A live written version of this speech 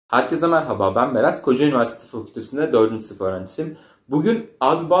Herkese merhaba, ben Berat Kocaeli Üniversitesi fakültesinde 4. sınıf öğrencisiyim. Bugün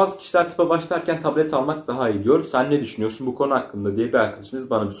bazı kişiler tıpa başlarken tablet almak daha iyi diyor. Sen ne düşünüyorsun bu konu hakkında diye bir arkadaşımız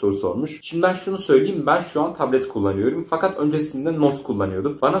bana bir soru sormuş. Şimdi ben şunu söyleyeyim, ben şu an tablet kullanıyorum fakat öncesinde not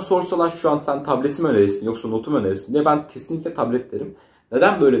kullanıyordum. Bana sorsalar şu an sen tableti mi önerirsin yoksa notu mu önerirsin diye ben kesinlikle tablet derim.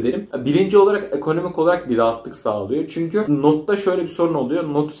 Neden böyle derim? Birinci olarak ekonomik olarak bir rahatlık sağlıyor. Çünkü notta şöyle bir sorun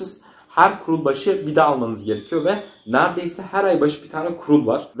oluyor. Notsuz her kurul başı bir daha almanız gerekiyor ve neredeyse her ay başı bir tane kurul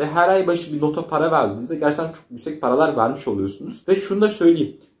var. Ve her ay başı bir nota para verdiğinizde gerçekten çok yüksek paralar vermiş oluyorsunuz. Ve şunu da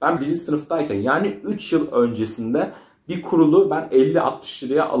söyleyeyim. Ben 1. sınıftayken yani 3 yıl öncesinde bir kurulu ben 50-60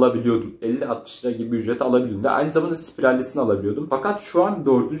 liraya alabiliyordum. 50-60 lira gibi ücret alabiliyordum. Ve aynı zamanda spirallisini alabiliyordum. Fakat şu an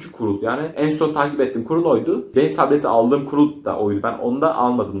 4. kurul. Yani en son takip ettiğim kurul oydu. Benim tableti aldığım kurul da oydu. Ben onda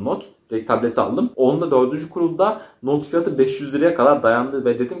almadım not. Direkt tableti aldım. Onda 4. kurulda not fiyatı 500 liraya kadar dayandı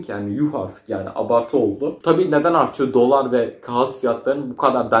ve dedim ki yani yuh artık yani abartı oldu. Tabii neden artıyor? Dolar ve kağıt fiyatlarının bu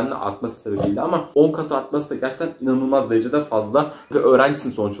kadar denli artması sebebiyle ama 10 katı artması da gerçekten inanılmaz derecede fazla ve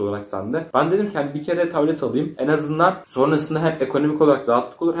öğrencisin sonuç olarak sen de. Ben dedim ki yani bir kere tablet alayım. En azından sonrasında hem ekonomik olarak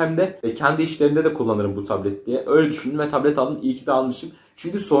rahatlık olur hem de kendi işlerimde de kullanırım bu tablet diye. Öyle düşündüm ve tablet aldım. İyi ki de almışım.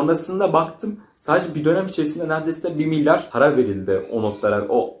 Çünkü sonrasında baktım sadece bir dönem içerisinde neredeyse 1 milyar para verildi o notlara.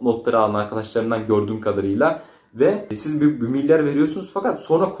 O notları alan arkadaşlarımdan gördüğüm kadarıyla. Ve siz bir milyar veriyorsunuz fakat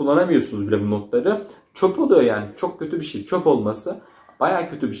sonra kullanamıyorsunuz bile bu notları. Çöp oluyor yani. Çok kötü bir şey. Çöp olması bayağı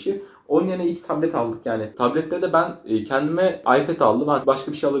kötü bir şey. Onun yerine ilk tablet aldık yani. Tablette de ben kendime iPad aldım.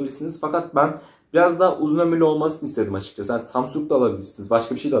 Başka bir şey alabilirsiniz. Fakat ben biraz daha uzun ömürlü olmasını istedim açıkçası. Yani Samsung da alabilirsiniz.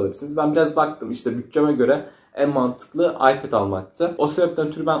 Başka bir şey de alabilirsiniz. Ben biraz baktım işte bütçeme göre en mantıklı iPad almaktı. O sebepten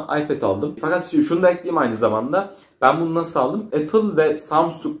ötürü ben iPad aldım. Fakat şunu da ekleyeyim aynı zamanda. Ben bunu nasıl aldım? Apple ve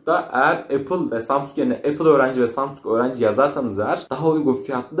Samsung'da eğer Apple ve Samsung yerine Apple öğrenci ve Samsung öğrenci yazarsanız eğer daha uygun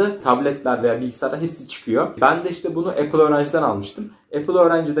fiyatlı tabletler veya bilgisayarlar hepsi çıkıyor. Ben de işte bunu Apple öğrenciden almıştım. Apple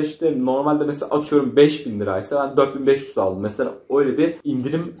öğrencide işte normalde mesela atıyorum 5.000 liraysa ben 4.500 aldım. Mesela öyle bir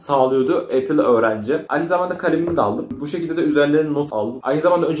indirim sağlıyordu Apple öğrenci. Aynı zamanda kalemimi de aldım. Bu şekilde de üzerlerine not aldım. Aynı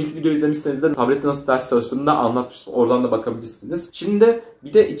zamanda önceki video izlemişseniz de tablette nasıl ders çalıştığımı da anlatmıştım. Oradan da bakabilirsiniz. Şimdi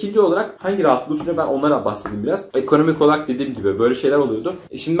bir de ikinci olarak hangi rahatlığı sunuyor ben onlara bahsedeyim biraz. Ekonomik olarak dediğim gibi böyle şeyler oluyordu.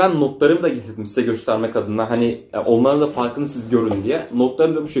 Şimdi ben notlarımı da getirdim size göstermek adına. Hani onların da farkını siz görün diye.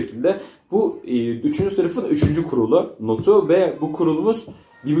 Notlarım da bu şekilde. Bu 3. sınıfın 3. kurulu notu ve bu kurulumuz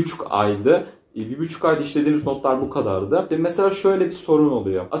 1,5 aydı. 1,5 ayda işlediğimiz notlar bu kadardı. Mesela şöyle bir sorun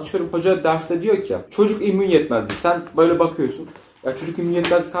oluyor. Atıyorum hoca derste diyor ki çocuk immün yetmezliği. Sen böyle bakıyorsun. Ya çocuk immün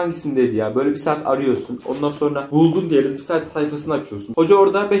yetmezlik hangisindeydi ya? Böyle bir saat arıyorsun. Ondan sonra buldun diyelim bir saat sayfasını açıyorsun. Hoca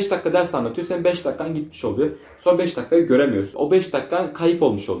orada 5 dakika ders anlatıyor. Senin 5 dakikan gitmiş oluyor. Sonra 5 dakikayı göremiyorsun. O 5 dakikan kayıp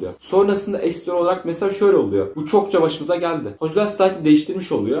olmuş oluyor. Sonrasında ekstra olarak mesela şöyle oluyor. Bu çokça başımıza geldi. Hocalar slide'ı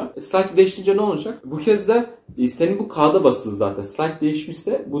değiştirmiş oluyor. Slide'ı değiştirince ne olacak? Bu kez de senin bu kağıda basılı zaten. Slide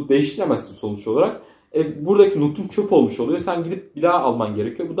değişmişse bu değiştiremezsin sonuç olarak. Buradaki notun çöp olmuş oluyor. Sen gidip bir daha alman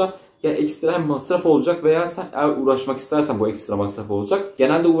gerekiyor. Bu da ya ekstra hem masraf olacak veya sen eğer uğraşmak istersen bu ekstra masraf olacak.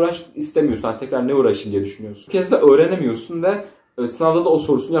 Genelde uğraşmak istemiyorsun. Yani tekrar ne uğraşayım diye düşünüyorsun. Bir kez de öğrenemiyorsun ve sınavda da o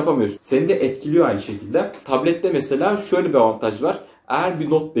sorusunu yapamıyorsun. Seni de etkiliyor aynı şekilde. Tablette mesela şöyle bir avantaj var. Eğer bir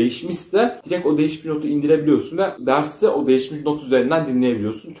not değişmişse direkt o değişmiş notu indirebiliyorsun ve dersi o değişmiş not üzerinden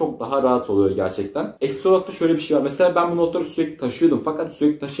dinleyebiliyorsun. Çok daha rahat oluyor gerçekten. Ekstra olarak da şöyle bir şey var. Mesela ben bu notları sürekli taşıyordum fakat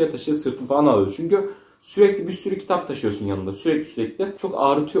sürekli taşıya sırtım falan ağrıyordu. Çünkü sürekli bir sürü kitap taşıyorsun yanında. Sürekli. Çok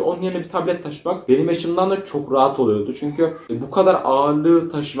ağrıtıyor. Onun yerine bir tablet taşımak benim açımdan da çok rahat oluyordu. Çünkü bu kadar ağırlığı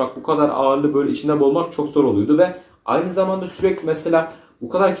taşımak, bu kadar ağırlığı böyle içinde bulmak çok zor oluyordu ve aynı zamanda sürekli mesela bu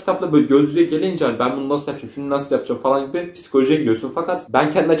kadar kitapla böyle gözlüğe gelince ben bunu nasıl yapacağım, şunu nasıl yapacağım falan gibi psikolojiye giriyorsun. Fakat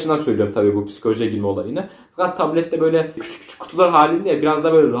ben kendi açımdan söylüyorum tabii bu psikolojiye girme olayını. Fakat tablette böyle küçük kutular halinde ya biraz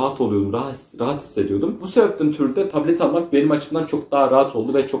daha böyle rahat oluyordum, rahat hissediyordum. Bu sebepten ötürü de tablet almak benim açımdan çok daha rahat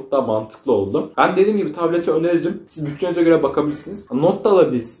oldu ve çok daha mantıklı oldu. Ben dediğim gibi tableti öneririm. Siz bütçenize göre bakabilirsiniz. Not da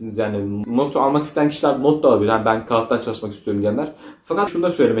alabilirsiniz yani. Notu almak isteyen kişiler not da alabilir. Yani ben kağıttan çalışmak istiyorum diyenler. Fakat şunu da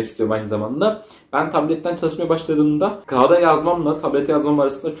söylemek istiyorum aynı zamanda. Ben tabletten çalışmaya başladığımda kağıda yazmamla tablete yazmam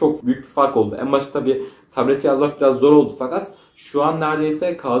arasında çok büyük bir fark oldu. En başta tabii tablete yazmak biraz zor oldu fakat şu an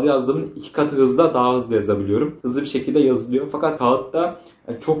neredeyse kağıda yazdığımın 2 katı hızla daha hızlı yazabiliyorum. Hızlı bir şekilde yazılıyor fakat kağıtta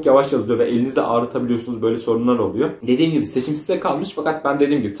çok yavaş yazılıyor ve elinizde ağrıtabiliyorsunuz, böyle sorunlar oluyor. Dediğim gibi seçim size kalmış fakat ben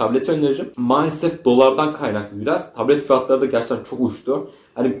dediğim gibi tableti öneririm. Maalesef dolardan kaynaklı biraz. Tablet fiyatları da gerçekten çok uçtu.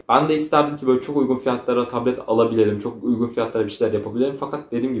 Hani ben de isterdim ki böyle çok uygun fiyatlara tablet alabilelim, çok uygun fiyatlara bir şeyler yapabilirim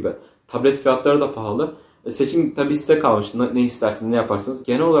fakat dediğim gibi tablet fiyatları da pahalı. Seçim tabii size kalmış. Ne istersiniz, ne yaparsınız.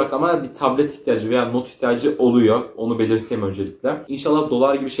 Genel olarak ama bir tablet ihtiyacı veya not ihtiyacı oluyor. Onu belirteyim öncelikle. İnşallah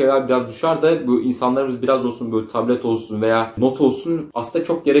dolar gibi şeyler biraz düşer de bu insanlarımız biraz olsun böyle tablet olsun veya not olsun aslında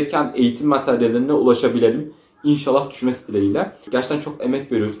çok gereken eğitim materyallerine ulaşabilelim. İnşallah düşmesi dileğiyle. Gerçekten çok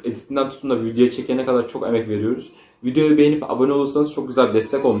emek veriyoruz. Editinden tutun da videoya çekene kadar çok emek veriyoruz. Videoyu beğenip abone olursanız çok güzel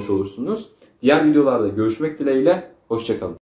destek olmuş olursunuz. Diğer videolarda görüşmek dileğiyle. Hoşça kalın.